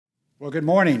Well, good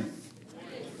morning.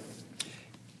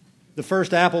 The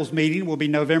first Apples meeting will be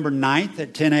November 9th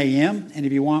at 10 a.m. And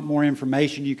if you want more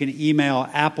information, you can email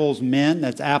ApplesMin,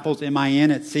 that's Apples,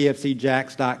 M-I-N, at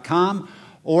cfcjax.com.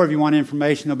 Or if you want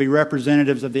information, there'll be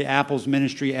representatives of the Apples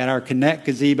ministry at our Connect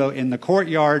gazebo in the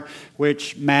courtyard,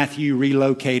 which Matthew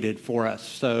relocated for us.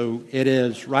 So it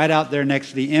is right out there next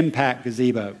to the Impact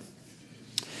gazebo.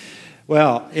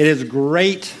 Well, it is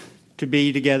great to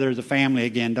be together as a family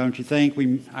again, don't you think?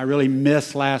 I really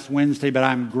missed last Wednesday, but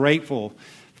I'm grateful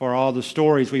for all the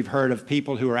stories we've heard of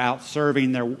people who are out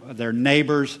serving their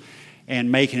neighbors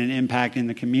and making an impact in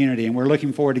the community. And we're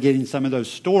looking forward to getting some of those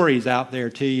stories out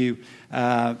there to you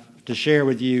to share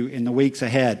with you in the weeks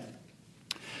ahead.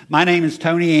 My name is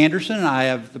Tony Anderson, and I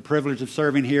have the privilege of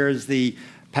serving here as the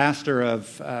pastor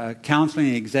of counseling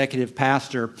and executive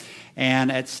pastor.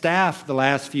 And at staff, the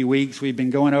last few weeks, we've been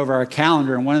going over our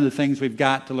calendar, and one of the things we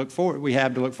have to look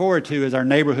forward to is our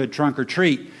neighborhood trunk or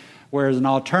treat, where as an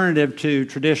alternative to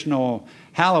traditional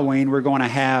Halloween, we're going to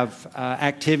have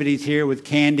activities here with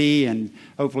candy and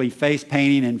hopefully face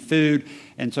painting and food.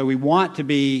 And so we want to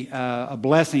be a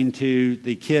blessing to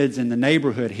the kids in the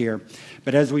neighborhood here.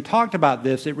 But as we talked about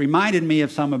this, it reminded me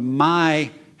of some of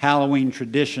my Halloween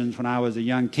traditions when I was a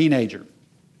young teenager.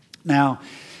 Now,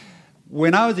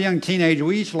 when I was a young teenager,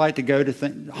 we used to like to go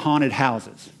to haunted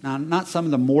houses. Now, not some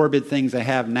of the morbid things they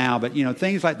have now, but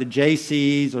things like the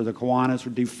JCs or the Kiwanis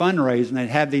would do fundraisers, and they'd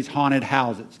have these haunted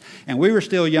houses. And we were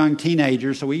still young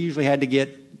teenagers, so we usually had to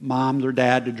get moms or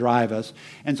dad to drive us.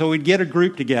 And so we'd get a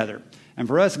group together. And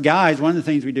for us guys, one of the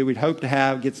things we do, we'd hope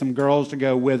to get some girls to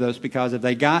go with us, because if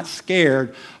they got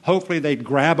scared, hopefully they'd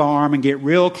grab our arm and get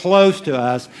real close to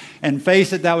us. And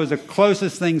face it, that was the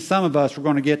closest thing some of us were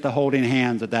going to get to holding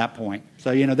hands at that point.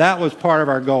 So, that was part of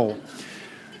our goal.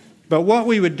 But what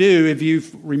we would do, if you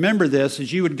remember this,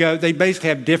 is you would go, they basically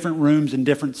have different rooms in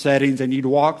different settings, and you'd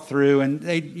walk through, and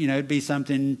it'd be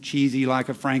something cheesy like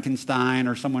a Frankenstein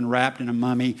or someone wrapped in a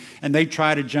mummy, and they'd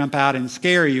try to jump out and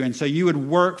scare you. And so you would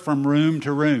work from room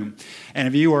to room. And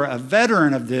if you were a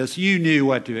veteran of this, you knew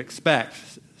what to expect,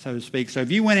 so to speak. So if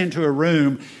you went into a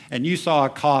room and you saw a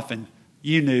coffin,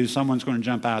 you knew someone's going to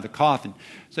jump out of the coffin.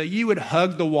 So you would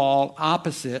hug the wall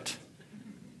opposite,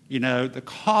 the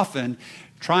coffin,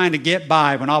 trying to get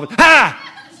by, when all of a sudden,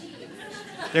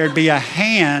 there'd be a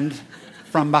hand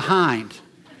from behind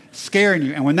scaring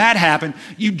you. And when that happened,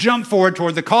 you jump forward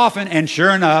toward the coffin, and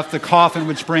sure enough, the coffin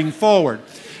would spring forward.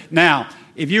 Now,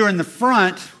 if you were in the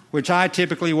front, which I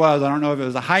typically was, I don't know if it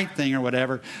was a height thing or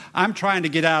whatever, I'm trying to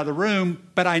get out of the room,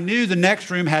 but I knew the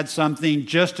next room had something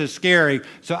just as scary,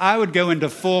 so I would go into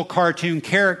full cartoon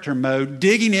character mode,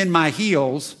 digging in my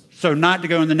heels, so not to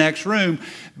go in the next room.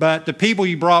 But the people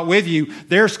you brought with you,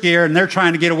 they're scared and they're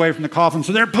trying to get away from the coffin,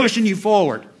 so they're pushing you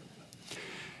forward.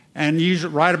 And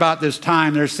usually right about this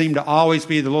time, there seemed to always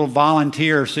be the little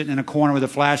volunteer sitting in a corner with a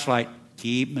flashlight.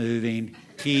 Keep moving,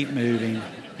 keep moving.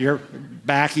 You're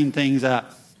backing things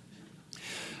up.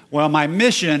 Well, my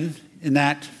mission in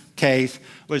that case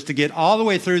was to get all the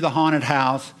way through the haunted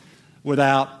house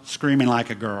without screaming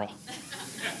like a girl.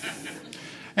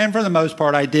 And for the most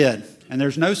part, I did. And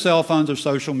there's no cell phones or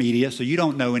social media, so you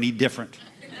don't know any different,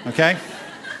 okay?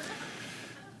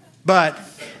 But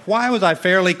why was I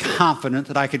fairly confident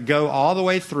that I could go all the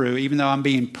way through, even though I'm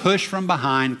being pushed from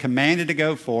behind, commanded to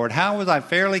go forward? How was I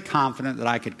fairly confident that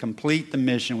I could complete the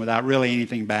mission without really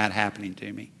anything bad happening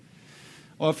to me?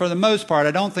 Well, for the most part,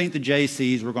 I don't think the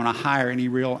JCs were going to hire any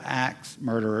real axe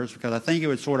murderers, because I think it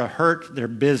would sort of hurt their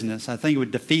business. I think it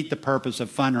would defeat the purpose of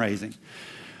fundraising.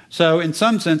 So in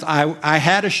some sense, I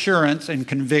had assurance and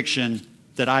conviction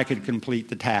that I could complete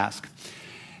the task.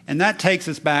 And that takes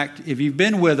us back, if you've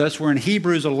been with us, we're in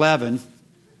Hebrews 11.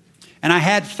 And I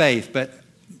had faith, but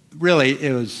really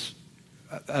it was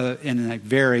in a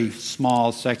very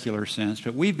small secular sense.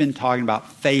 But we've been talking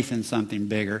about faith in something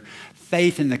bigger,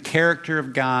 faith in the character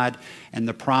of God and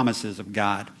the promises of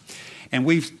God. And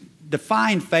we've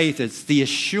defined faith as the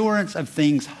assurance of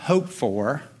things hoped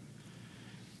for,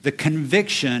 the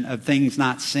conviction of things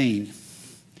not seen.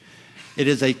 It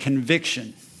is a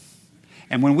conviction.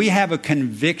 And when we have a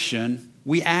conviction,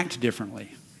 we act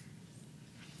differently.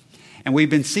 And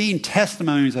we've been seeing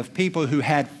testimonies of people who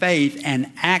had faith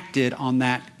and acted on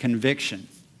that conviction.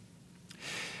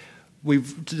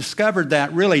 We've discovered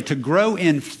that really to grow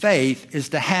in faith is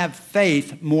to have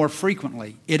faith more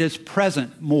frequently. It is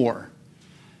present more.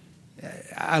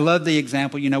 I love the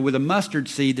example, with a mustard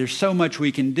seed, there's so much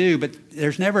we can do, but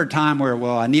there's never a time where,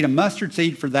 I need a mustard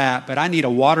seed for that, but I need a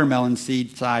watermelon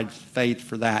seed size faith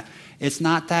for that. It's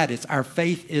not that. It's our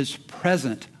faith is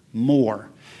present more.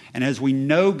 And as we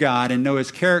know God and know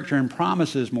his character and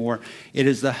promises more, it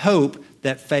is the hope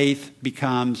that faith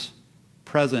becomes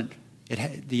present.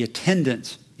 The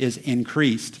attendance is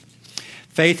increased.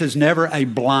 Faith is never a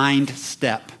blind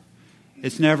step.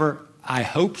 It's never, I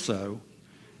hope so.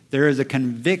 There is a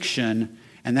conviction,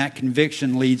 and that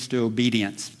conviction leads to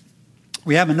obedience.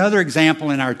 We have another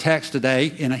example in our text today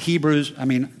in Hebrews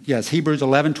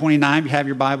 11:29. If you have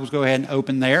your Bibles, go ahead and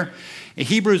open there. In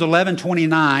Hebrews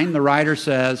 11:29, the writer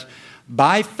says,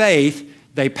 by faith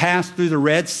they passed through the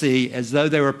Red Sea as though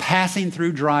they were passing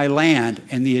through dry land,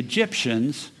 and the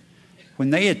Egyptians,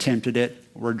 when they attempted it,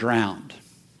 were drowned.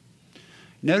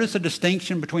 Notice a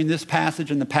distinction between this passage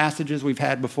and the passages we've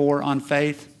had before on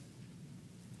faith.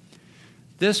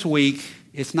 This week,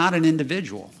 it's not an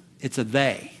individual, it's a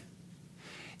they.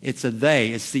 It's a they.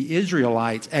 It's the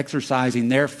Israelites exercising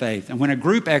their faith. And when a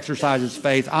group exercises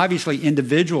faith, obviously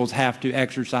individuals have to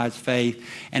exercise faith,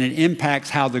 and it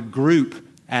impacts how the group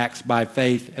acts by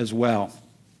faith as well.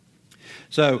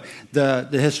 So the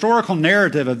historical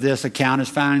narrative of this account is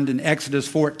found in Exodus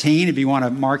 14, if you want to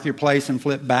mark your place and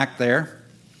flip back there.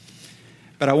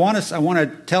 But I want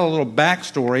to tell a little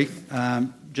backstory,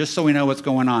 just so we know what's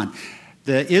going on.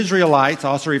 The Israelites,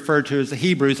 also referred to as the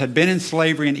Hebrews, had been in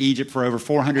slavery in Egypt for over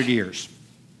 400 years.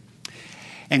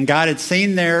 And God had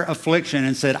seen their affliction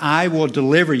and said, I will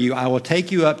deliver you. I will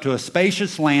take you up to a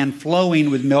spacious land flowing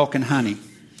with milk and honey.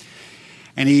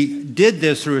 And he did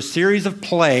this through a series of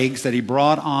plagues that he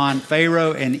brought on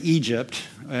Pharaoh and Egypt,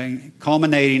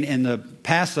 culminating in the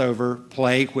Passover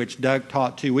plague, which Doug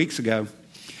taught 2 weeks ago.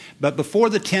 But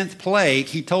before the 10th plague,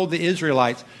 he told the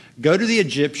Israelites, go to the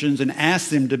Egyptians and ask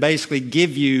them to basically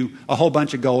give you a whole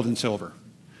bunch of gold and silver.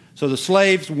 So the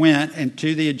slaves went and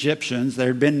to the Egyptians. There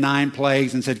had been 9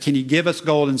 plagues and said, can you give us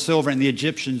gold and silver? And the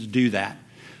Egyptians do that.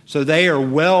 So they are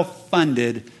well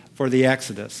funded for the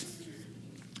Exodus.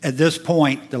 At this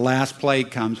point, the last plague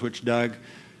comes, which Doug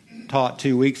taught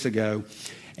 2 weeks ago.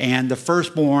 And the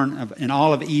firstborn in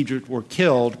all of Egypt were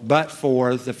killed, but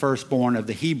for the firstborn of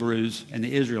the Hebrews and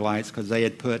the Israelites, because they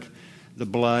had put the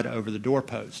blood over the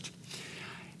doorpost.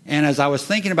 And as I was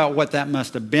thinking about what that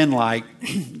must have been like,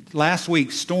 last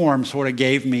week's storm sort of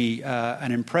gave me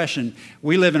an impression.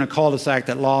 We live in a cul-de-sac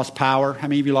that lost power. How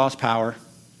many of you lost power?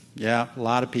 Yeah, a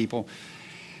lot of people.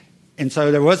 And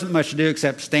so there wasn't much to do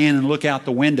except stand and look out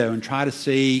the window and try to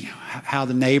see how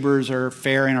the neighbors are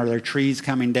faring. Are there trees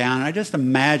coming down? And I just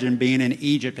imagine being in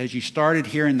Egypt as you started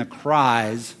hearing the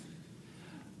cries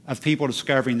of people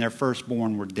discovering their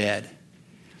firstborn were dead.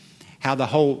 How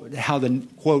the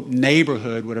quote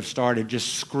neighborhood would have started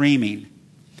just screaming.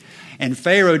 And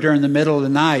Pharaoh during the middle of the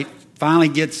night finally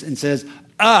gets and says,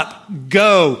 up,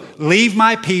 go, leave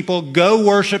my people, go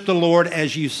worship the Lord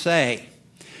as you say.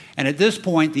 And at this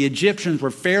point, the Egyptians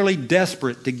were fairly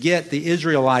desperate to get the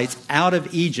Israelites out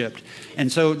of Egypt.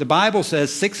 And so the Bible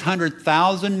says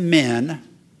 600,000 men,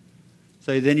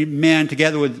 so then men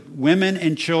together with women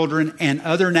and children and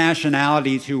other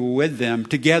nationalities who were with them,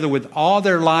 together with all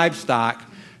their livestock,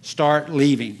 start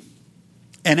leaving.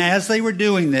 And as they were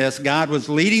doing this, God was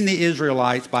leading the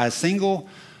Israelites by a single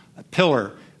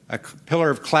pillar, a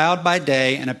pillar of cloud by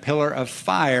day and a pillar of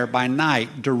fire by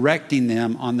night, directing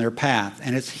them on their path.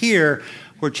 And it's here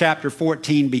where chapter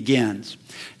 14 begins.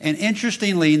 And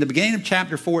interestingly, in the beginning of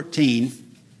chapter 14,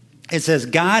 it says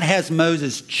God has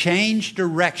Moses change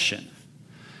direction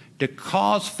to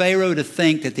cause Pharaoh to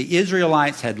think that the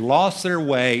Israelites had lost their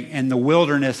way and the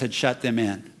wilderness had shut them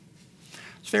in.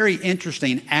 It's very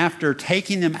interesting after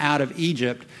taking them out of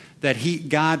Egypt that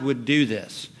God would do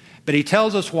this. But he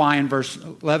tells us why in verse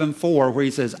 11:4, where he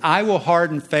says, I will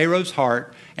harden Pharaoh's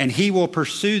heart, and he will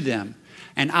pursue them.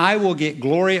 And I will get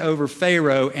glory over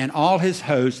Pharaoh and all his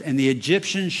hosts, and the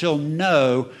Egyptians shall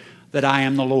know that I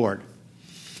am the Lord.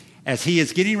 As he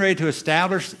is getting ready to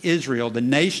establish Israel, the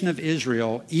nation of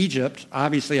Israel, Egypt,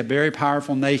 obviously a very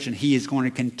powerful nation, he is going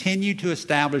to continue to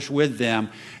establish with them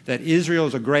that Israel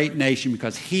is a great nation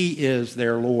because he is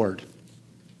their Lord.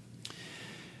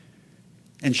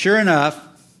 And sure enough,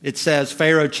 it says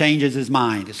Pharaoh changes his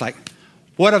mind. It's like,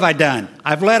 what have I done?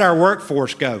 I've let our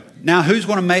workforce go. Now who's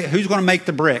going to make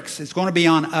the bricks? It's going to be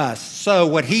on us. So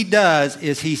what he does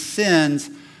is he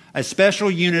sends a special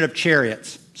unit of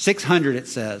chariots, 600 it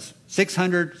says,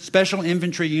 600 special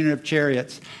infantry unit of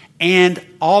chariots, and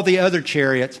all the other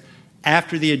chariots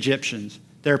after the Egyptians.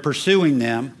 They're pursuing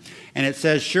them, and it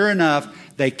says, sure enough,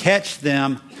 they catch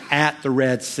them at the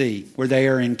Red Sea, where they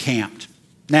are encamped.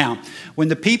 Now, when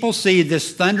the people see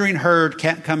this thundering herd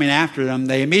coming after them,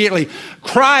 they immediately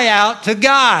cry out to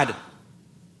God.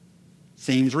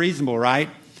 Seems reasonable, right?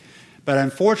 But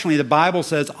unfortunately, the Bible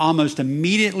says almost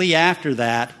immediately after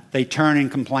that, they turn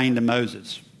and complain to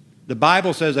Moses. The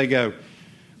Bible says they go,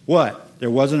 what? There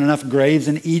wasn't enough graves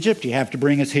in Egypt? You have to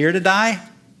bring us here to die?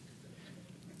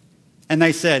 And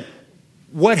they said,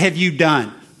 what have you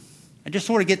done? I just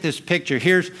sort of get this picture.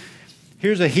 Here's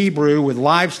a Hebrew with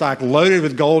livestock loaded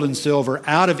with gold and silver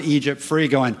out of Egypt free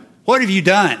going, what have you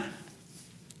done?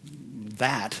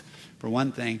 That, for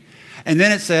one thing. And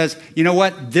then it says, you know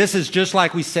what? This is just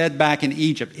like we said back in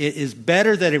Egypt. It is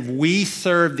better that if we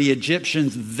serve the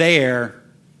Egyptians there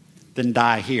than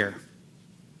die here.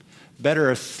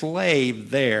 Better a slave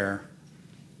there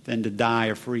than to die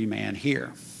a free man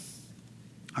here.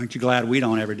 Aren't you glad we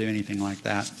don't ever do anything like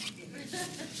that?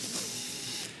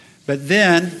 But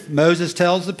then Moses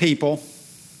tells the people,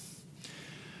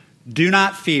 do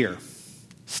not fear.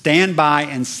 Stand by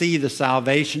and see the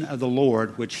salvation of the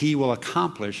Lord, which he will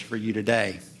accomplish for you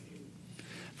today.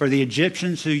 For the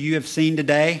Egyptians who you have seen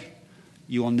today,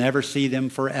 you will never see them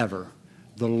forever.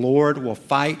 The Lord will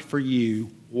fight for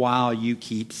you while you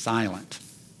keep silent.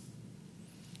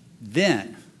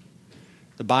 Then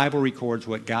the Bible records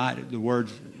what God, the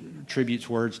words, attributes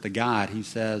words to God. He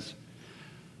says,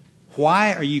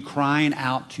 why are you crying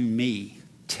out to me?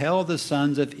 Tell the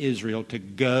sons of Israel to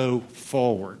go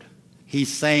forward.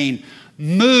 He's saying,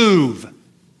 move.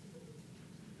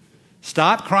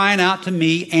 Stop crying out to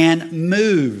me and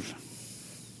move.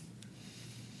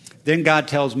 Then God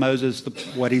tells Moses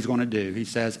what he's going to do. He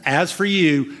says, as for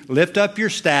you, lift up your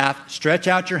staff, stretch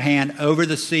out your hand over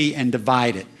the sea and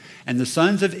divide it. And the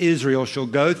sons of Israel shall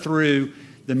go through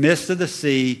the midst of the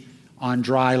sea on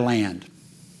dry land.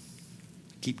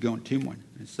 Keep going, 2 more.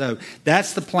 So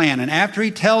that's the plan. And after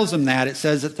he tells them that, it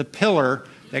says that the pillar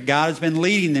that God has been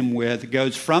leading them with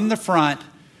goes from the front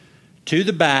to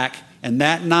the back, and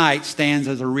that night stands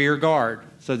as a rear guard.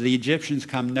 So the Egyptians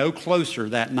come no closer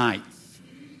that night.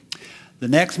 The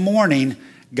next morning,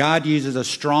 God uses a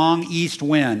strong east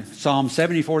wind. Psalm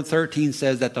 74:13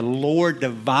 says that the Lord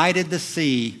divided the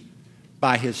sea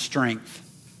by his strength.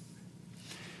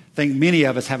 I think many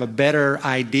of us have a better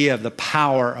idea of the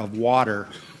power of water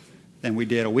than we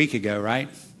did a week ago, right?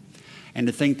 And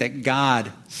to think that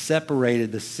God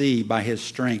separated the sea by his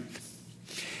strength.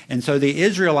 And so the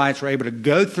Israelites were able to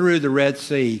go through the Red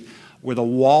Sea with a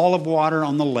wall of water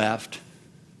on the left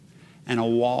and a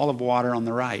wall of water on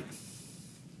the right.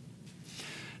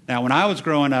 Now, when I was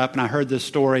growing up and I heard this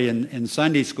story in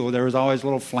Sunday school, there was always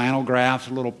little flannel graphs,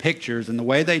 little pictures, and the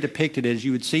way they depicted it is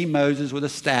you would see Moses with a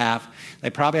staff. They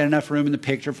probably had enough room in the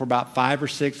picture for about 5 or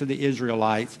 6 of the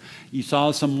Israelites. You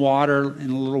saw some water in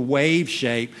a little wave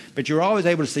shape, but you were always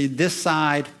able to see this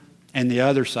side and the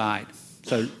other side.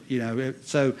 So,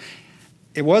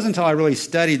 it wasn't until I really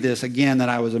studied this again that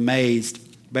I was amazed.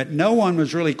 But no one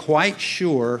was really quite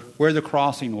sure where the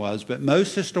crossing was, but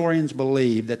most historians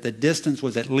believe that the distance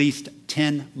was at least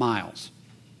 10 miles.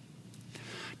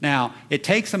 Now, it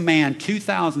takes a man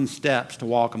 2,000 steps to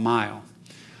walk a mile.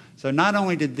 So not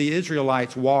only did the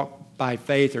Israelites walk by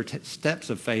faith or steps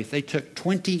of faith, they took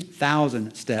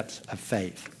 20,000 steps of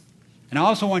faith. And I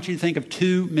also want you to think of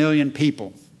 2 million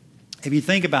people. If you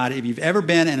think about it, if you've ever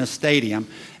been in a stadium,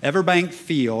 Everbank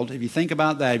Field, if you think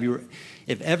about that,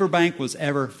 if Everbank was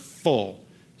ever full,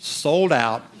 sold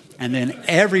out, and then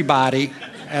everybody,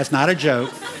 that's not a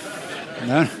joke,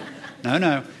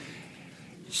 no,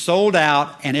 sold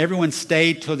out and everyone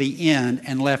stayed till the end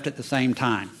and left at the same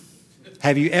time.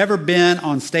 Have you ever been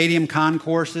on stadium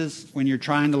concourses when you're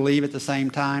trying to leave at the same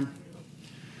time?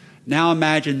 Now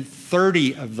imagine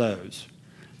 30 of those.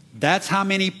 That's how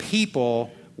many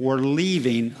people were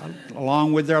leaving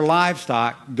along with their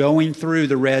livestock going through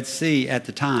the Red Sea at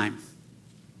the time.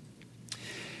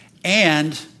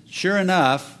 And sure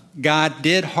enough, God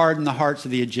did harden the hearts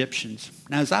of the Egyptians.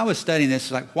 Now, as I was studying this,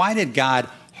 it's like, why did God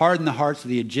harden the hearts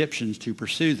of the Egyptians to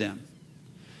pursue them?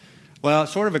 Well, it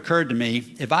sort of occurred to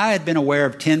me, if I had been aware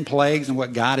of 10 plagues and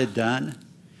what God had done,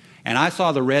 and I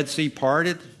saw the Red Sea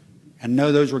parted and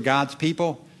know those were God's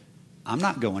people, I'm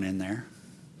not going in there.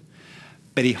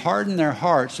 But he hardened their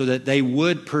hearts so that they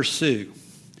would pursue.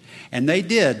 And they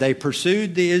did. They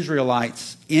pursued the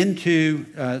Israelites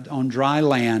on dry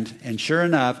land. And sure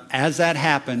enough, as that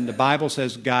happened, the Bible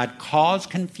says God caused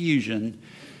confusion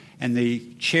and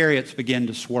the chariots began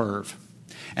to swerve.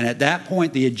 And at that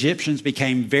point, the Egyptians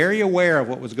became very aware of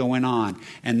what was going on.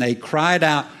 And they cried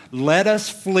out, "Let us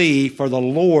flee, for the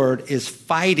Lord is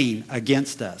fighting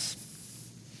against us."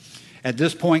 At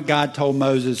this point, God told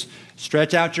Moses,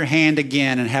 "Stretch out your hand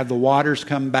again and have the waters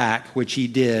come back," which he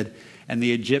did. And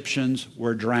the Egyptians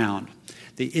were drowned.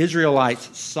 The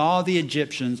Israelites saw the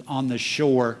Egyptians on the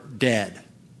shore dead.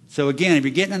 So again, if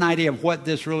you're getting an idea of what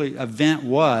this really event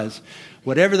was,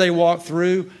 whatever they walked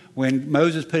through when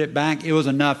Moses put it back, it was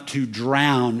enough to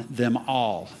drown them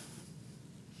all.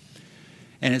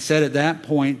 And it said at that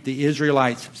point, the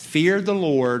Israelites feared the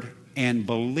Lord and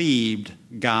believed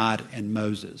God and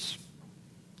Moses.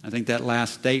 I think that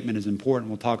last statement is important.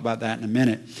 We'll talk about that in a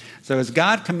minute. So as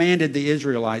God commanded the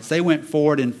Israelites, they went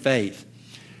forward in faith.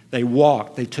 They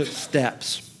walked. They took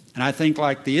steps. And I think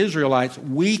like the Israelites,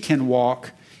 we can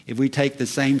walk if we take the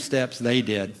same steps they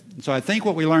did. And so I think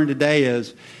what we learned today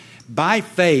is by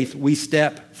faith, we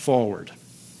step forward.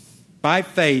 By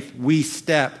faith, we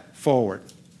step forward.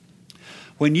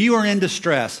 When you are in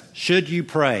distress, should you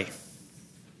pray?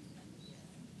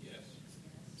 Yes.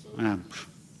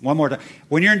 One more time.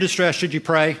 When you're in distress, should you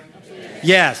pray?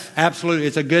 Yes, absolutely.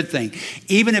 It's a good thing.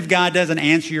 Even if God doesn't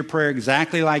answer your prayer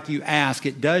exactly like you ask,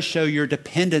 it does show your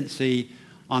dependency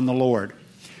on the Lord.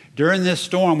 During this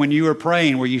storm, when you were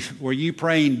praying, were you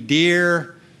praying,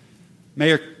 Dear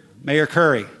Mayor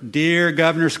Curry, Dear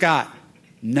Governor Scott?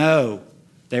 No.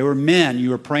 They were men. You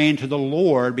were praying to the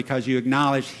Lord because you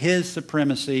acknowledged His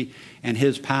supremacy and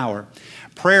His power.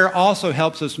 Prayer also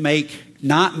helps us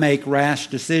not make rash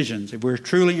decisions. If we're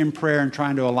truly in prayer and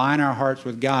trying to align our hearts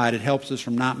with God, it helps us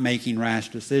from not making rash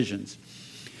decisions.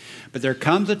 But there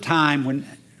comes a time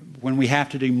when we have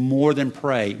to do more than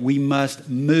pray. We must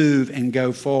move and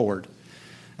go forward.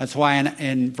 That's why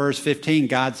in verse 15,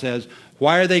 God says,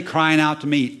 why are they crying out to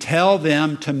me? Tell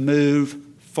them to move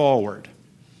forward.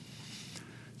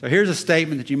 So here's a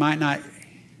statement that you might not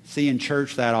see in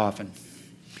church that often.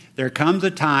 There comes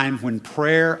a time when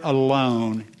prayer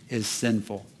alone is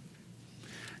sinful.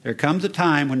 There comes a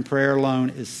time when prayer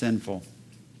alone is sinful.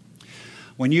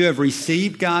 When you have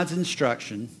received God's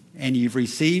instruction and you've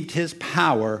received His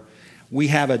power, we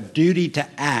have a duty to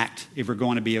act if we're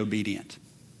going to be obedient.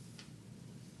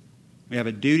 We have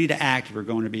a duty to act if we're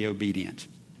going to be obedient.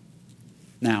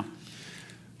 Now,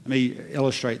 let me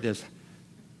illustrate this.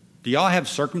 Do y'all have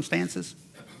circumstances?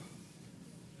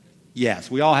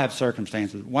 Yes, we all have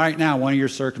circumstances. Right now, one of your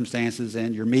circumstances,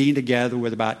 and you're meeting together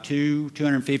with about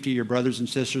 250 of your brothers and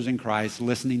sisters in Christ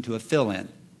listening to a fill-in.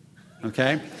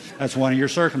 Okay? That's one of your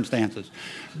circumstances.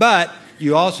 But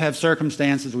you also have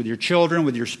circumstances with your children,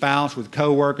 with your spouse, with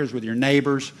coworkers, with your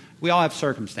neighbors. We all have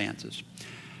circumstances.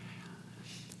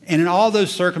 And in all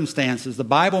those circumstances, the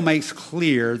Bible makes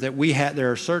clear that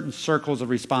there are certain circles of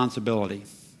responsibility.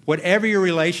 Whatever your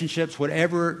relationships,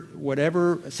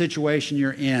 whatever situation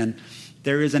you're in,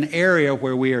 there is an area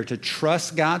where we are to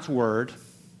trust God's word,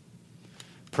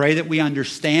 pray that we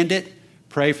understand it,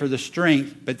 pray for the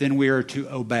strength, but then we are to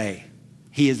obey.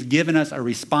 He has given us a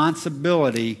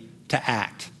responsibility to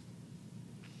act.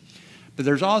 But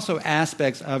there's also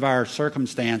aspects of our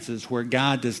circumstances where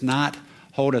God does not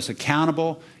hold us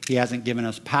accountable. He hasn't given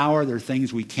us power. There are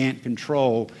things we can't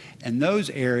control. And those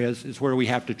areas is where we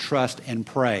have to trust and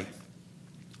pray.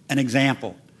 An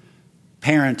example,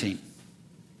 parenting.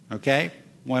 Okay?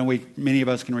 One many of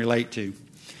us can relate to.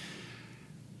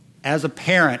 As a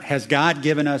parent, has God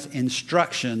given us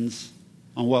instructions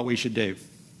on what we should do?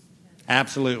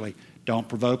 Absolutely. Don't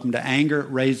provoke them to anger.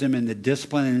 Raise them in the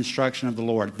discipline and instruction of the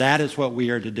Lord. That is what we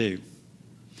are to do.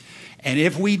 And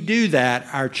if we do that,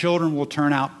 our children will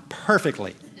turn out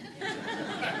perfectly.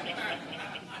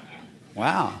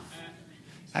 Wow.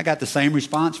 I got the same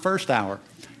response first hour.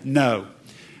 No.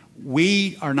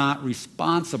 We are not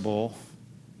responsible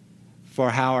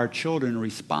for how our children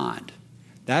respond.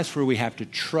 That's where we have to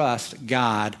trust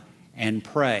God and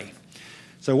pray.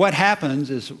 So what happens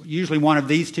is usually one of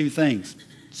these two things.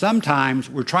 Sometimes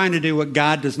we're trying to do what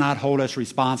God does not hold us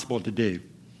responsible to do.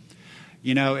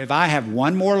 You know, if I have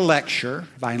one more lecture,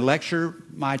 if I lecture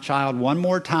my child one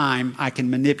more time, I can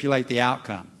manipulate the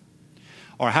outcome.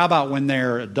 Or how about when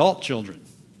they're adult children?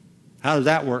 How does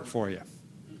that work for you?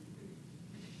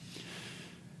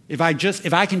 If I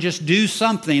can just do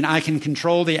something, I can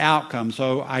control the outcome.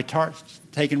 So I start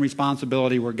taking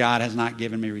responsibility where God has not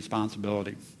given me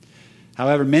responsibility.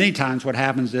 However, many times what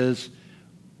happens is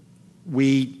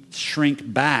we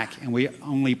shrink back and we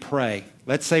only pray.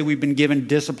 Let's say we've been given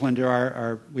discipline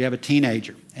to we have a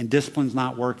teenager and discipline's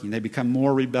not working. They become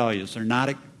more rebellious. They're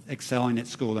not excelling at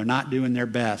school. They're not doing their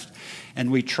best.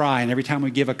 And we try, and every time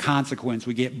we give a consequence,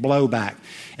 we get blowback.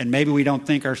 And maybe we don't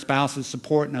think our spouse is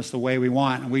supporting us the way we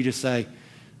want, and we just say,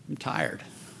 I'm tired.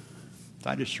 If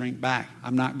I just shrink back,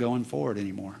 I'm not going forward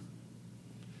anymore.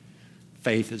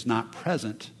 Faith is not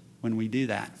present when we do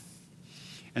that.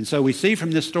 And so we see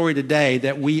from this story today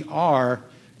that we are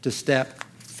to step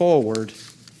forward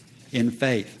in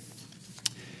faith.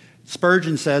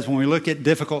 Spurgeon says when we look at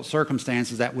difficult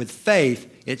circumstances that with faith,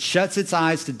 it shuts its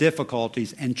eyes to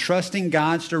difficulties and trusting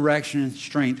God's direction and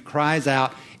strength cries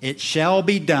out, "It shall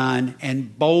be done,"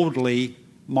 and boldly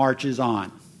marches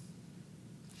on.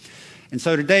 And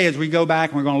so today as we go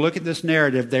back and we're going to look at this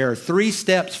narrative, there are 3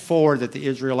 steps forward that the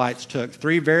Israelites took.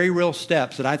 3 very real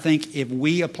steps that I think if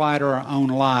we apply to our own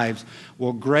lives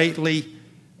will greatly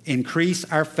increase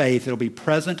our faith. It'll be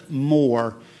present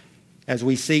more as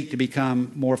we seek to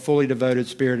become more fully devoted,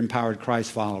 Spirit-empowered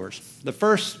Christ followers. The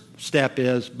first step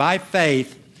is, by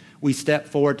faith, we step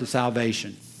forward to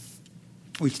salvation.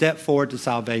 We step forward to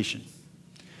salvation.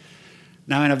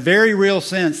 Now, in a very real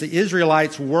sense, the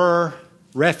Israelites were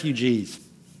refugees.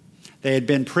 They had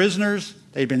been prisoners,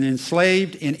 they'd been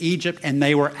enslaved in Egypt, and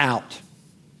they were out.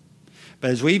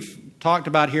 But as we've talked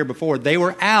about here before, they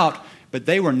were out, but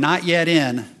they were not yet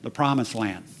in the promised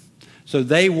land. So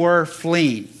they were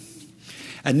fleeing.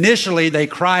 Initially, they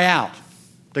cry out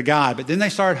to God, but then they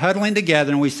start huddling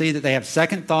together, and we see that they have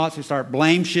second thoughts. They start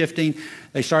blame shifting.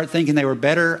 They start thinking they were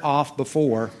better off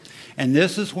before. And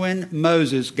this is when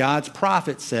Moses, God's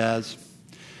prophet, says,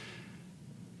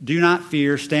 "Do not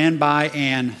fear, stand by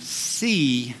and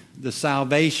see the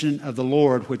salvation of the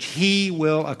Lord, which he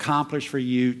will accomplish for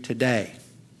you today."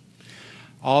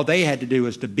 All they had to do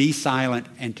was to be silent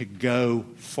and to go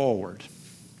forward.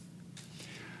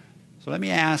 So let me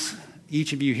ask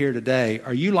each of you here today,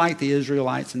 are you like the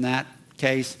Israelites in that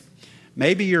case?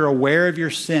 Maybe you're aware of your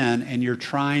sin and you're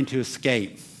trying to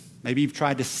escape. Maybe you've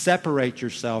tried to separate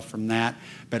yourself from that,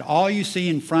 but all you see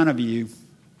in front of you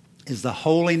is the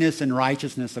holiness and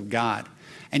righteousness of God.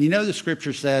 And you know the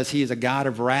scripture says he is a God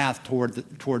of wrath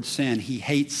toward sin. He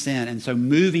hates sin. And so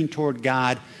moving toward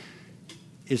God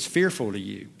is fearful to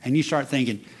you. And you start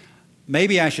thinking,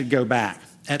 maybe I should go back.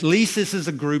 At least this is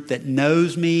a group that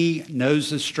knows me, knows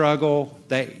the struggle,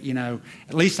 that,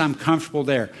 at least I'm comfortable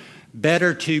there.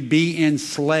 Better to be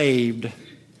enslaved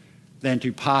than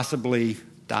to possibly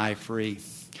die free.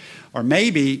 Or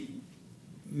maybe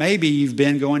you've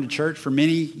been going to church for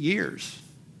many years,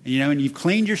 and you've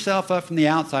cleaned yourself up from the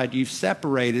outside, you've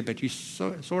separated, but you've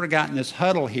sort of gotten this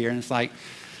huddle here, and it's like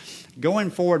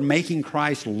going forward, making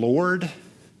Christ Lord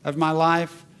of my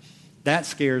life, that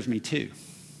scares me too.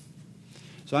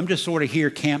 So I'm just sort of here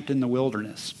camped in the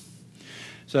wilderness.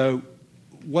 So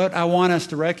what I want us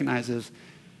to recognize is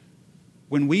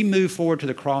when we move forward to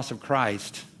the cross of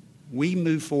Christ, we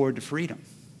move forward to freedom.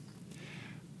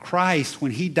 Christ,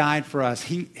 when he died for us,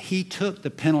 he took the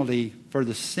penalty for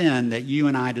the sin that you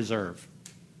and I deserve.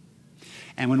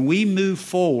 And when we move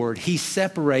forward, he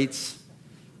separates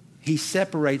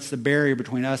the barrier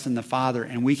between us and the Father,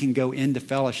 and we can go into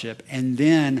fellowship. And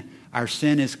then our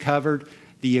sin is covered,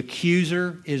 the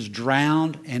accuser is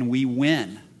drowned, and we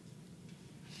win.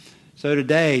 So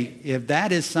today, if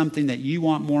that is something that you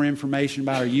want more information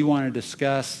about or you want to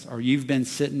discuss or you've been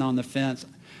sitting on the fence,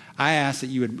 I ask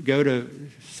that you would go to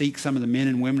seek some of the men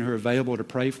and women who are available to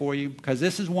pray for you, because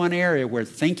this is one area where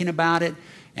thinking about it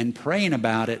and praying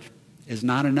about it is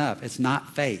not enough. It's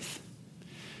not faith.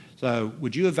 So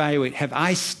would you evaluate, have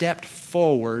I stepped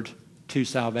forward to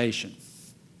salvation?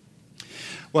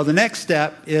 Well, the next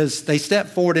step is they step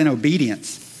forward in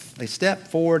obedience. They step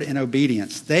forward in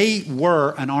obedience. They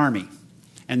were an army,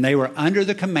 and they were under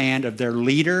the command of their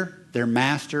leader, their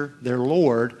master, their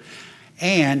Lord,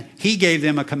 and he gave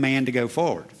them a command to go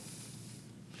forward.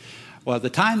 Well, at the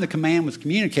time the command was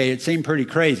communicated, it seemed pretty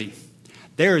crazy.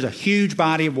 There is a huge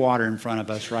body of water in front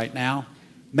of us right now,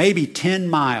 maybe 10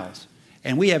 miles,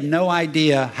 and we have no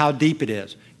idea how deep it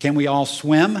is. Can we all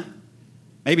swim?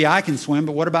 Maybe I can swim,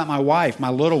 but what about my wife, my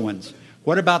little ones?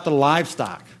 What about the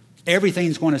livestock?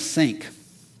 Everything's going to sink.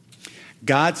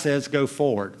 God says go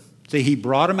forward. See, he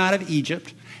brought them out of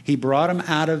Egypt. He brought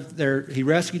them he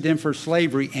rescued them from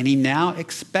slavery, and he now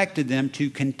expected them to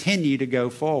continue to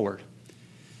go forward.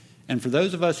 And for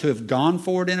those of us who have gone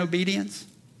forward in obedience,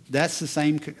 that's the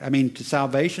same, to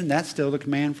salvation, that's still the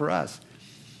command for us.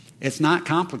 It's not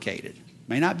complicated. It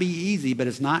may not be easy, but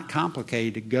it's not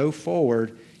complicated to go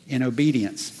forward in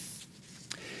obedience.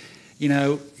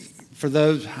 For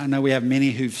those, I know we have many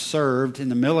who've served in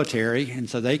the military, and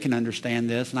so they can understand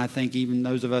this, and I think even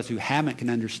those of us who haven't can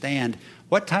understand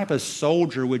what type of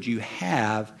soldier would you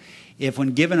have if when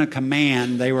given a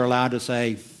command they were allowed to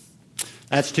say,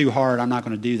 that's too hard, I'm not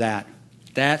going to do that.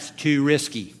 That's too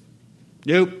risky.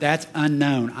 Nope, that's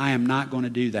unknown. I am not going to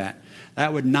do that.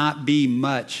 That would not be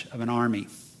much of an army.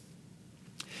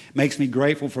 It makes me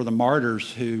grateful for the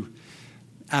martyrs who,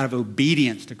 out of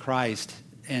obedience to Christ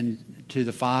and to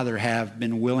the Father, have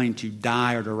been willing to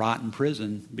die or to rot in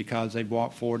prison because they've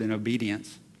walked forward in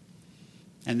obedience.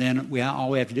 And then all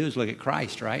we have to do is look at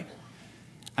Christ, right?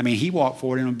 I mean, he walked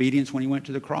forward in obedience when he went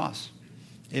to the cross.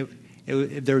 If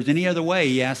there was any other way,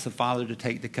 he asked the Father to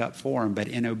take the cup for him. But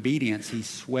in obedience, he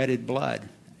sweated blood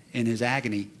in his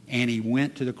agony, and he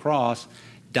went to the cross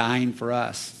dying for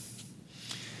us.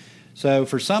 So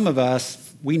for some of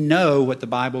us, we know what the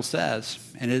Bible says,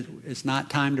 and it's not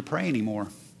time to pray anymore.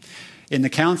 In the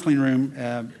counseling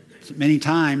room, many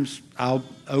times I'll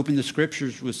open the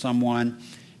scriptures with someone,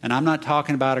 and I'm not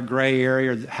talking about a gray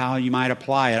area or how you might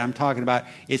apply it. I'm talking about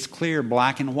it's clear,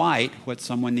 black and white, what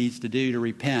someone needs to do to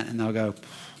repent. And they'll go,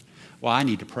 well, I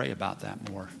need to pray about that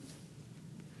more.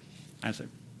 I said,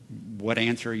 what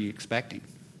answer are you expecting?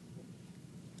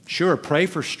 Sure, pray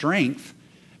for strength,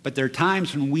 but there are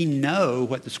times when we know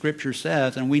what the Scripture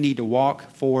says and we need to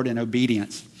walk forward in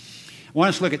obedience. I want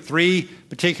us to look at 3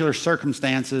 particular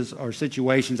circumstances or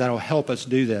situations that will help us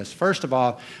do this. First of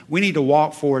all, we need to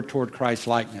walk forward toward Christ's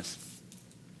likeness.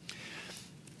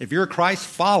 If you're a Christ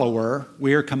follower,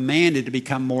 we are commanded to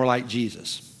become more like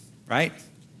Jesus, right?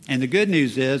 And the good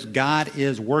news is God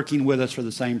is working with us for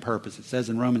the same purpose. It says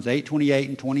in Romans 8:28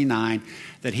 and 29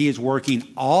 that he is working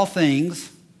all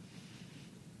things,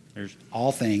 there's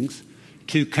all things,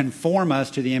 to conform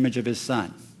us to the image of his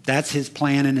Son. That's his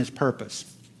plan and his purpose.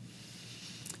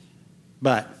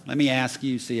 But let me ask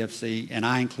you, CFC, and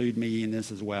I include me in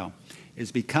this as well,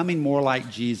 is becoming more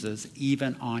like Jesus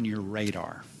even on your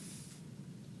radar?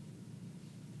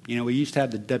 You know, we used to have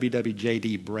the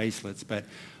WWJD bracelets, but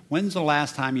when's the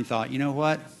last time you thought, you know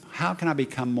what, how can I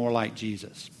become more like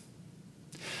Jesus?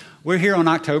 We're here on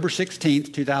October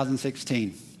 16th,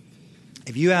 2016.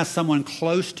 If you ask someone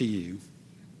close to you,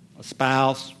 a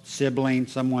spouse, sibling,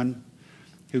 someone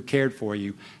who cared for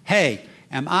you, hey,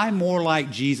 am I more like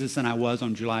Jesus than I was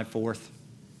on July 4th?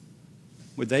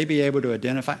 Would they be able to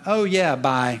identify? Oh, yeah,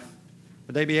 by.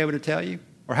 Would they be able to tell you?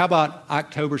 Or how about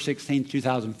October 16th,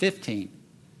 2015?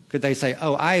 Could they say,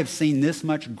 oh, I have seen this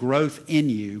much growth in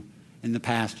you in the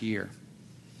past year?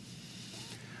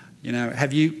 You know,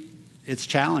 it's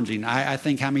challenging. I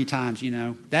think how many times,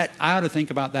 that I ought to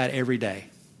think about that every day.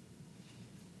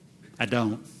 I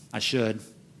don't. I should.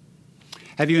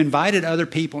 Have you invited other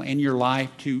people in your life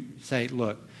to say,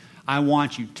 look, I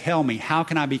want you, tell me, how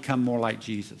can I become more like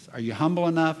Jesus? Are you humble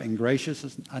enough and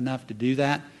gracious enough to do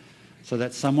that so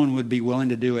that someone would be willing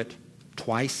to do it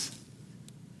twice?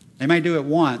 They may do it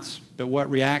once, but what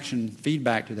reaction,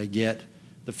 feedback do they get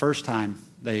the first time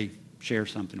they share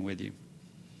something with you?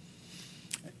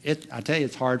 I tell you,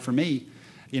 it's hard for me,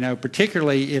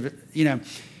 particularly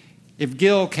if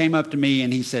Gil came up to me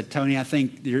and he said, Tony, I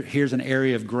think here's an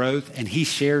area of growth, and he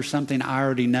shares something I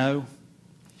already know,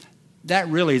 that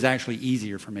really is actually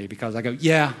easier for me because I go,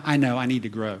 yeah, I know, I need to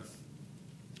grow.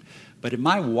 But if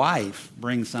my wife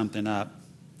brings something up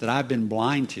that I've been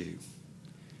blind to,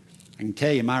 I can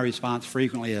tell you my response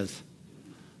frequently is,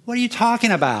 what are you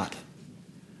talking about?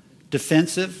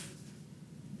 Defensive,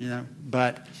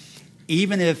 but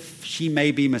even if she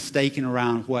may be mistaken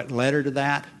around what led her to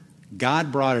that,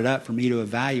 God brought it up for me to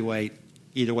evaluate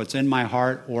either what's in my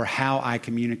heart or how I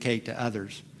communicate to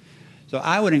others. So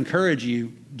I would encourage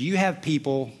you, do you have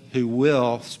people who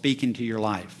will speak into your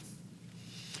life?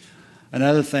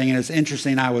 Another thing, and it's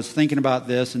interesting, I was thinking about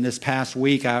this, and this past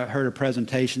week I heard a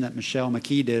presentation that Michelle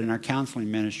McKee did in our counseling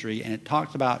ministry, and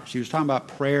she was talking about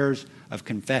prayers of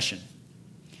confession.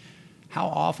 How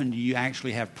often do you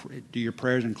actually do your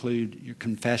prayers include your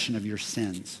confession of your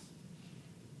sins?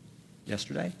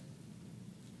 Yesterday?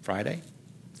 Friday?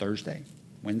 Thursday?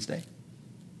 Wednesday?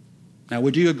 Now,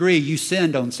 would you agree you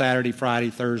sinned on Saturday, Friday,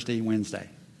 Thursday, Wednesday?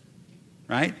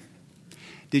 Right?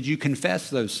 Did you confess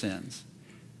those sins?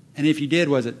 And if you did,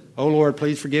 was it, oh, Lord,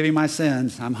 please forgive me my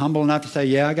sins. I'm humble enough to say,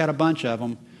 yeah, I got a bunch of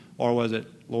them. Or was it,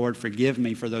 Lord, forgive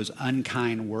me for those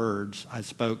unkind words I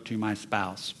spoke to my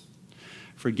spouse.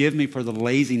 Forgive me for the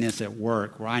laziness at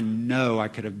work where I know I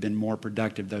could have been more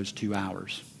productive those 2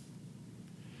 hours.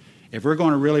 If we're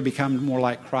going to really become more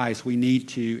like Christ, we need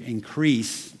to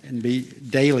increase and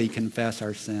daily confess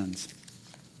our sins.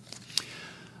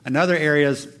 Another area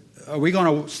is, are we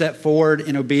going to step forward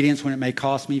in obedience when it may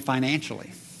cost me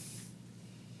financially?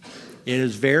 It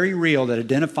is very real that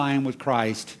identifying with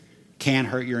Christ can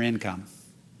hurt your income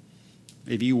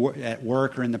if you were at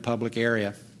work or in the public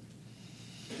area.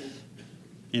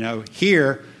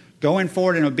 Here, going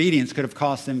forward in obedience could have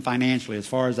cost them financially as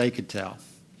far as they could tell.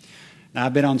 Now,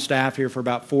 I've been on staff here for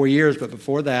about 4 years, but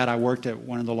before that, I worked at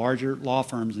one of the larger law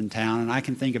firms in town, and I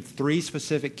can think of 3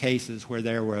 specific cases where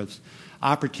there was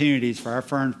opportunities for our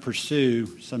firm to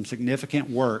pursue some significant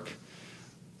work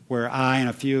where I and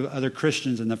a few other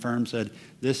Christians in the firm said,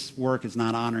 this work is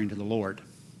not honoring to the Lord.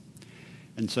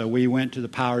 And so we went to the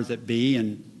powers that be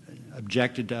and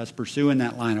objected to us pursuing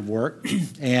that line of work,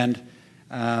 and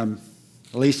at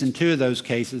least in 2 of those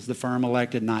cases, the firm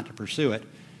elected not to pursue it.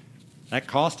 That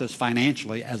cost us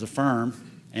financially as a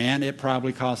firm, and it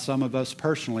probably cost some of us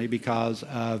personally because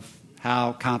of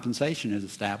how compensation is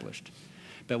established.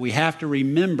 But we have to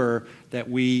remember that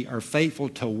we are faithful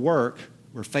to work.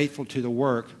 We're faithful to the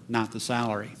work, not the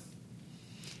salary.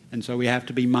 And so we have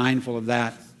to be mindful of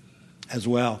that as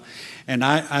well. And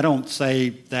I don't say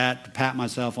that to pat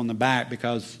myself on the back,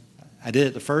 because I did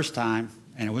it the first time,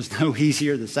 and it was no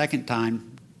easier the second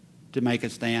time to make a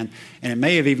stand. And it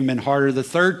may have even been harder the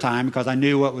third time because I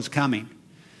knew what was coming.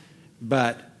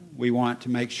 But we want to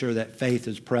make sure that faith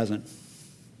is present.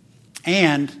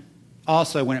 And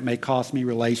also when it may cost me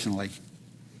relationally.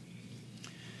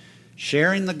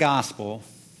 Sharing the gospel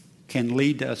can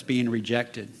lead to us being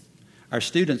rejected. Our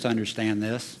students understand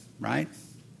this, right?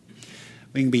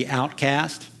 We can be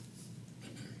outcast,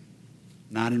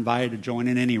 not invited to join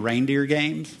in any reindeer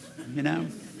games, you know.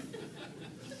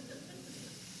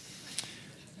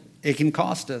 It can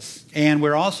cost us. And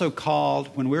we're also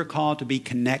called, when we're called to be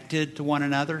connected to one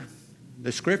another,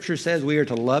 the scripture says we are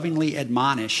to lovingly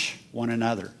admonish one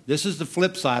another. This is the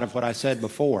flip side of what I said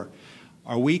before.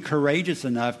 Are we courageous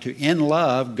enough to, in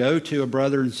love, go to a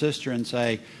brother and sister and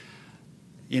say,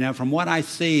 you know, from what I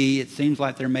see, it seems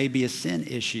like there may be a sin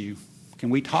issue. Can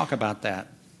we talk about that?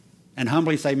 And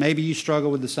humbly say, maybe you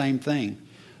struggle with the same thing.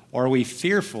 Or are we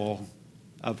fearful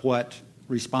of what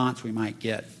response we might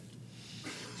get?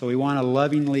 So we want to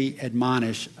lovingly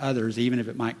admonish others, even if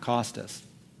it might cost us.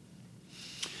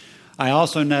 I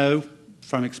also know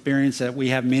from experience that we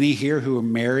have many here who are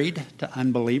married to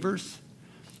unbelievers,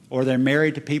 or they're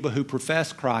married to people who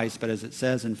profess Christ, but as it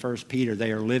says in 1 Peter,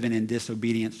 they are living in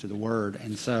disobedience to the word.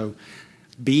 And so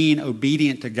being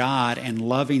obedient to God and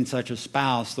loving such a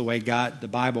spouse the way the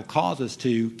Bible calls us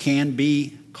to can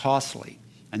be costly.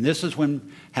 And this is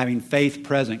when having faith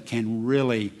present can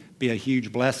really be a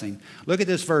huge blessing. Look at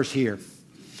this verse here.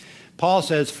 Paul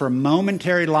says, for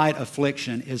momentary light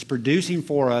affliction is producing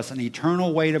for us an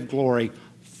eternal weight of glory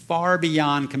far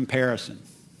beyond comparison.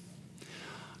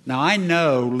 Now, I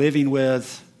know living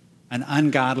with an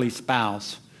ungodly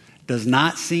spouse does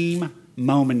not seem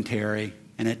momentary,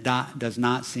 and it does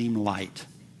not seem light.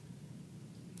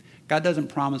 God doesn't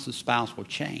promise the spouse will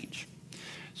change.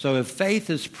 So if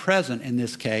faith is present in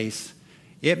this case,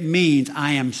 it means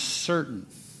I am certain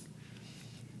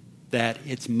that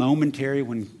it's momentary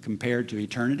when compared to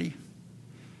eternity,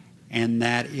 and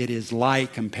that it is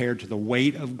light compared to the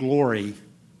weight of glory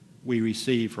we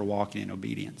receive for walking in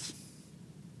obedience.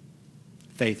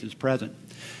 Faith is present.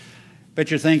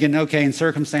 But you're thinking, okay, in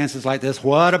circumstances like this,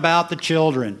 what about the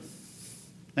children?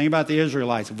 Think about the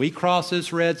Israelites. If we cross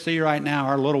this Red Sea right now,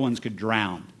 our little ones could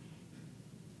drown.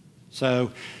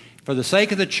 So for the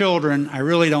sake of the children, I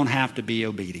really don't have to be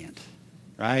obedient,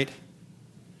 right?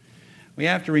 We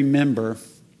have to remember,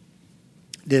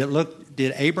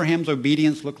 did Abraham's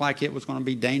obedience look like it was going to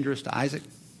be dangerous to Isaac?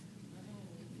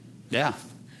 Yeah,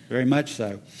 very much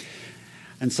so.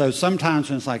 And so sometimes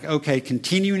when it's like, okay,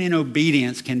 continuing in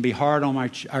obedience can be hard on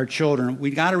our children,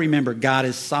 we've got to remember God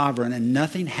is sovereign and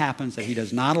nothing happens that he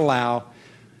does not allow,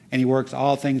 and he works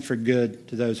all things for good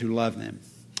to those who love him.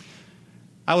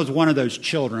 I was one of those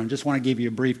children. I just want to give you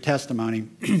a brief testimony.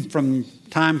 From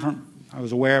I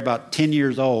was aware about 10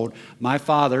 years old, my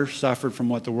father suffered from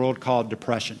what the world called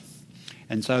depression.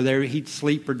 And so he'd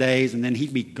sleep for days, and then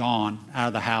he'd be gone out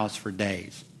of the house for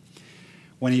days.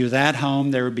 When he was at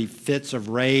home, there would be fits of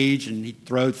rage, and he'd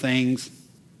throw things.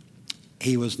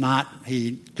 He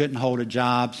couldn't hold a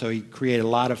job, so he created a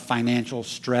lot of financial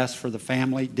stress for the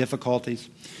family, difficulties.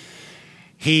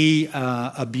 He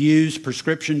abused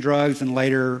prescription drugs and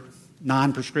later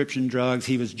non-prescription drugs.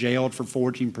 He was jailed for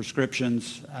forging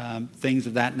prescriptions, things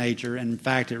of that nature. And in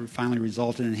fact, it finally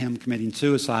resulted in him committing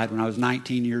suicide when I was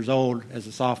 19 years old as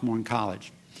a sophomore in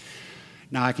college.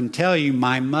 Now, I can tell you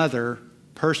my mother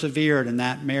persevered in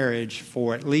that marriage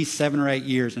for at least 7 or 8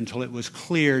 years until it was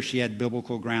clear she had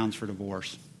biblical grounds for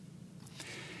divorce.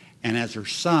 And as her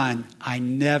son, I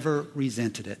never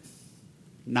resented it.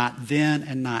 Not then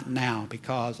and not now,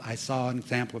 because I saw an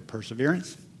example of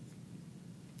perseverance.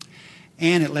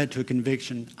 And it led to a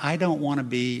conviction, I don't want to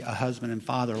be a husband and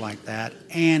father like that.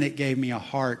 And it gave me a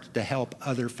heart to help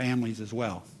other families as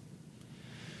well.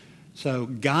 So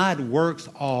God works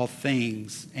all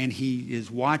things, and he is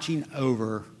watching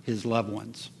over his loved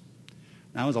ones.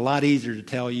 That was a lot easier to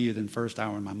tell you than first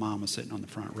hour when my mom was sitting on the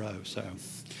front row.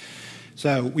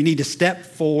 So we need to step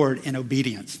forward in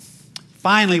obedience.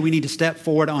 Finally, we need to step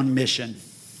forward on mission.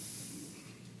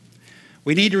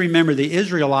 We need to remember the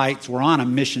Israelites were on a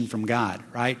mission from God,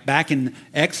 right? Back in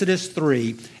Exodus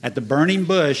 3, at the burning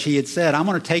bush, he had said, I'm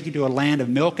going to take you to a land of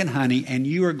milk and honey, and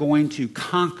you are going to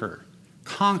conquer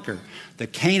the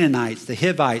Canaanites, the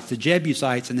Hivites, the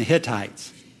Jebusites, and the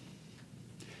Hittites.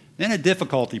 Then a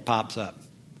difficulty pops up,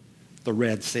 the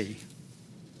Red Sea.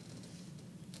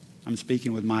 I'm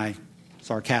speaking with my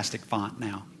sarcastic font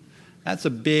now. That's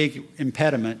a big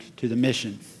impediment to the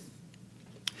mission.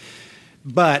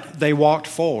 But they walked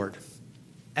forward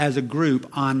as a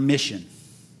group on mission.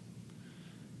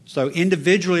 So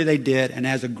individually they did, and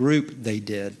as a group they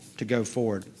did to go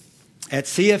forward. At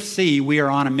CFC, we are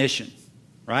on a mission,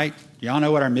 right? Y'all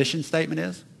know what our mission statement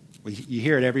is? You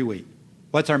hear it every week.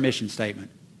 What's our mission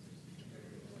statement?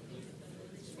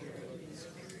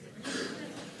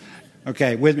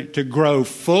 Okay, with me. To grow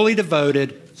fully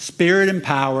devoted,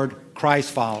 Spirit-empowered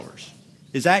Christ followers.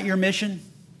 Is that your mission?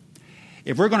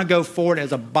 If we're going to go forward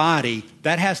as a body,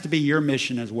 that has to be your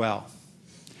mission as well.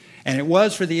 And it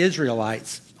was for the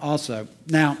Israelites also.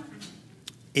 Now,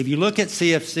 if you look at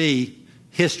CFC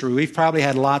history, we've probably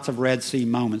had lots of Red Sea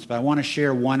moments, but I want to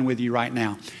share one with you right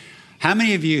now. How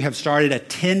many of you have started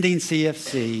attending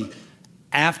CFC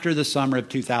after the summer of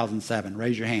 2007?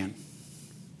 Raise your hand.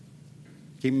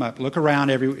 Keep them up. Look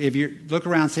around. If you look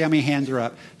around, see how many hands are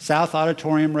up. South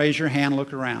Auditorium, raise your hand.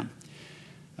 Look around.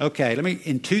 Okay,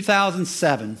 in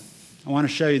 2007, I want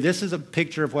to show you, this is a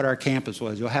picture of what our campus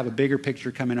was. You'll have a bigger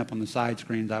picture coming up on the side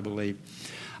screens, I believe.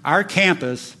 Our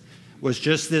campus was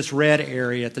just this red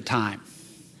area at the time.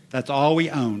 That's all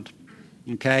we owned,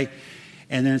 okay?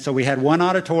 And then so we had one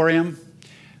auditorium.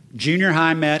 Junior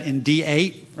high met in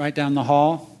D8, right down the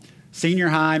hall. Senior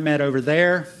high met over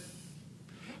there.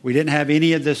 We didn't have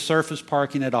any of this surface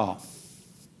parking at all.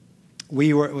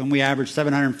 When we averaged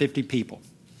 750 people.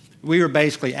 We were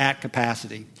basically at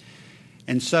capacity.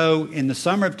 And so in the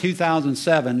summer of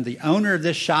 2007, the owner of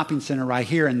this shopping center right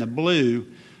here in the blue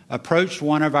approached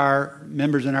one of our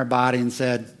members in our body and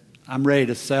said, I'm ready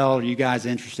to sell. Are you guys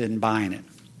interested in buying it?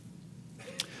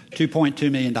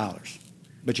 $2.2 million.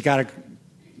 But you got to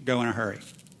go in a hurry.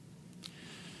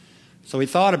 So we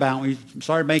thought about it. We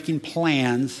started making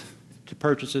plans to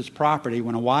purchase this property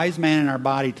when a wise man in our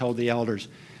body told the elders,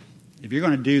 if you're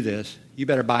going to do this, you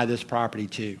better buy this property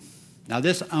too. Now,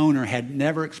 this owner had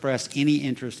never expressed any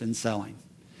interest in selling.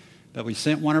 But we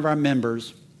sent one of our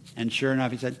members, and sure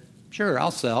enough, he said, sure,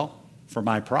 I'll sell for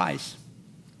my price.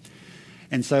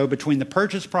 And so between the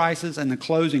purchase prices and the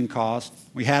closing cost,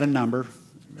 we had a number.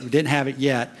 We didn't have it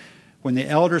yet. When the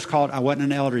elders called, I wasn't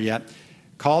an elder yet,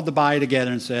 called the body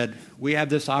together and said, we have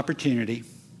this opportunity.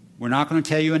 We're not going to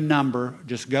tell you a number.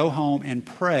 Just go home and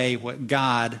pray what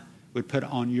God would put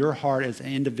on your heart as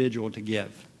an individual to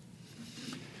give.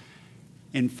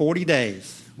 In 40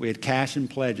 days, we had cash and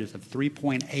pledges of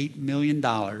 $3.8 million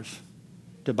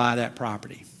to buy that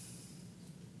property.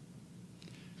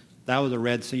 That was a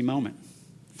Red Sea moment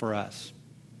for us.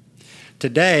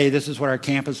 Today, this is what our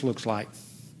campus looks like.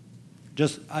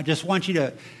 I just want you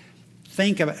to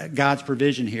think of God's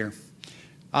provision here.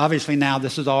 Obviously now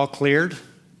this is all cleared.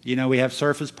 You know, we have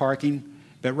surface parking.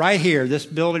 But right here, this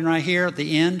building right here at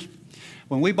the end,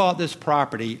 when we bought this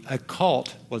property, a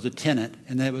cult was a tenant,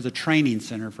 and it was a training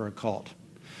center for a cult.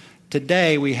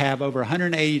 Today, we have over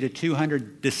 180 to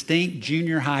 200 distinct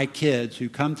junior high kids who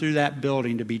come through that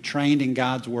building to be trained in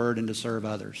God's Word and to serve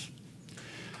others.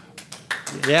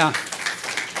 Yeah.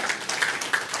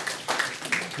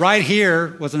 Right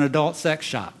here was an adult sex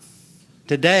shop.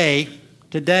 Today,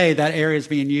 that area is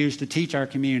being used to teach our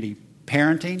community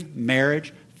parenting,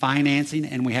 marriage, financing,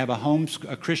 and we have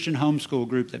a Christian homeschool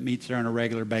group that meets there on a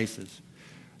regular basis.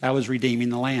 That was Redeeming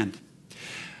the Land.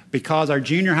 Because our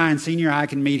junior high and senior high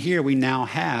can meet here, we now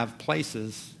have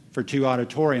places for 2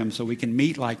 auditoriums so we can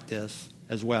meet like this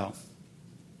as well.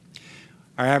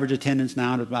 Our average attendance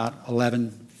now is about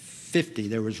 1150.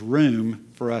 There was room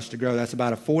for us to grow. That's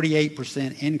about a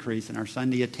 48% increase in our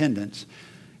Sunday attendance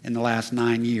in the last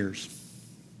 9 years.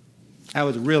 That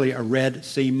was really a Red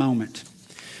Sea moment.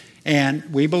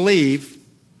 And we believe,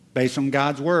 based on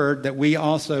God's Word, that we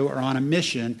also are on a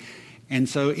mission. And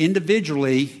so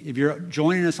individually, if you're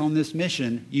joining us on this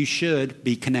mission, you should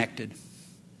be connected.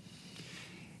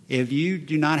 If you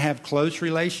do not have close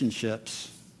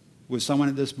relationships with someone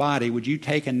in this body, would you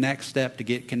take a next step to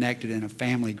get connected in a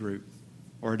family group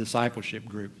or a discipleship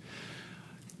group?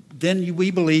 Then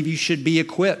we believe you should be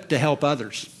equipped to help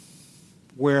others.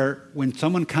 Where when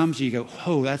someone comes to you, you go,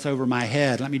 oh, that's over my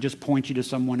head. Let me just point you to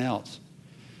someone else.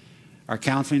 Our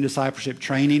counseling discipleship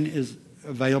training is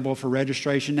available for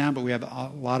registration now, but we have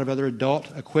a lot of other adult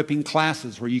equipping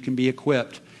classes where you can be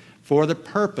equipped for the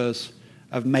purpose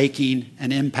of making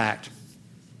an impact.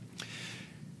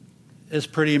 is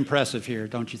pretty impressive here,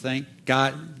 don't you think?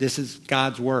 This is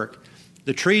God's work.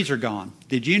 The trees are gone.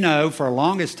 Did you know for the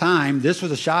longest time, this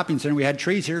was a shopping center, we had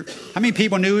trees here. How many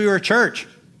people knew we were a church?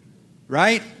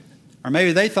 Right? Or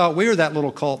maybe they thought we were that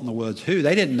little cult in the woods. Who?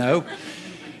 They didn't know.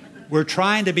 We're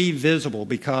trying to be visible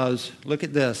because, look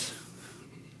at this.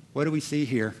 What do we see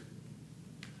here?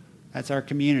 That's our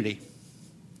community.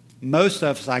 Most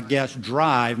of us, I guess,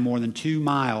 drive more than 2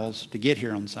 miles to get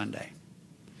here on Sunday.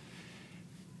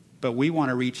 But we want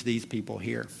to reach these people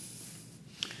here.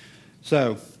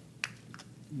 So,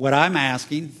 what I'm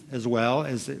asking as well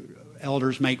is that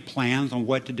elders make plans on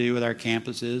what to do with our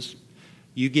campuses.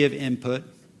 You give input,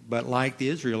 but like the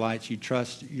Israelites, you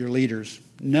trust your leaders,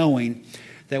 knowing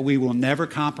that we will never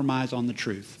compromise on the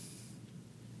truth.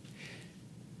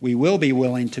 We will be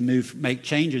willing to make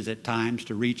changes at times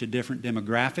to reach a different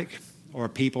demographic or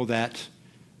people that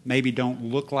maybe don't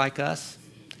look like us,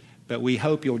 but we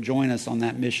hope you'll join us on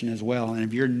that mission as well. And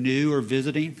if you're new or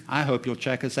visiting, I hope you'll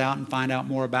check us out and find out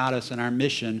more about us and our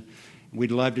mission. We'd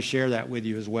love to share that with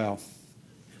you as well.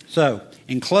 So,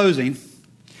 in closing,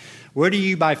 where do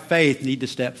you by faith need to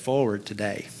step forward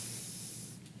today?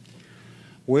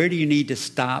 Where do you need to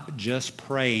stop just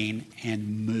praying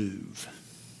and move?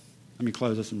 Let me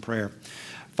close this in prayer.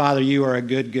 Father, you are a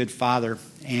good, good Father,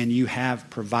 and you have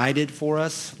provided for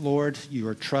us, Lord. You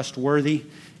are trustworthy,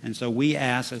 and so we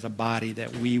ask as a body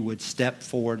that we would step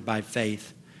forward by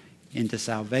faith into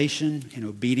salvation and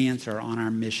obedience or on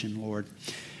our mission, Lord.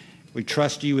 We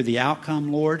trust you with the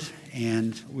outcome, Lord,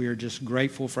 and we are just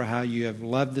grateful for how you have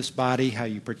loved this body, how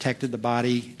you protected the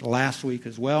body last week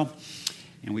as well,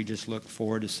 and we just look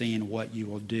forward to seeing what you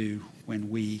will do when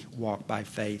we walk by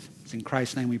faith. It's in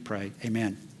Christ's name we pray.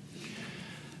 Amen.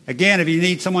 Again, if you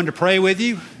need someone to pray with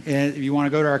you, if you want to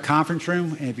go to our conference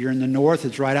room, if you're in the north,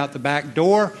 it's right out the back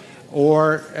door,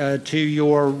 or to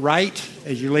your right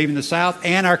as you're leaving the south.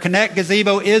 And our Connect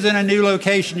gazebo is in a new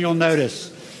location, you'll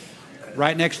notice,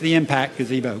 right next to the Impact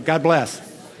gazebo. God bless.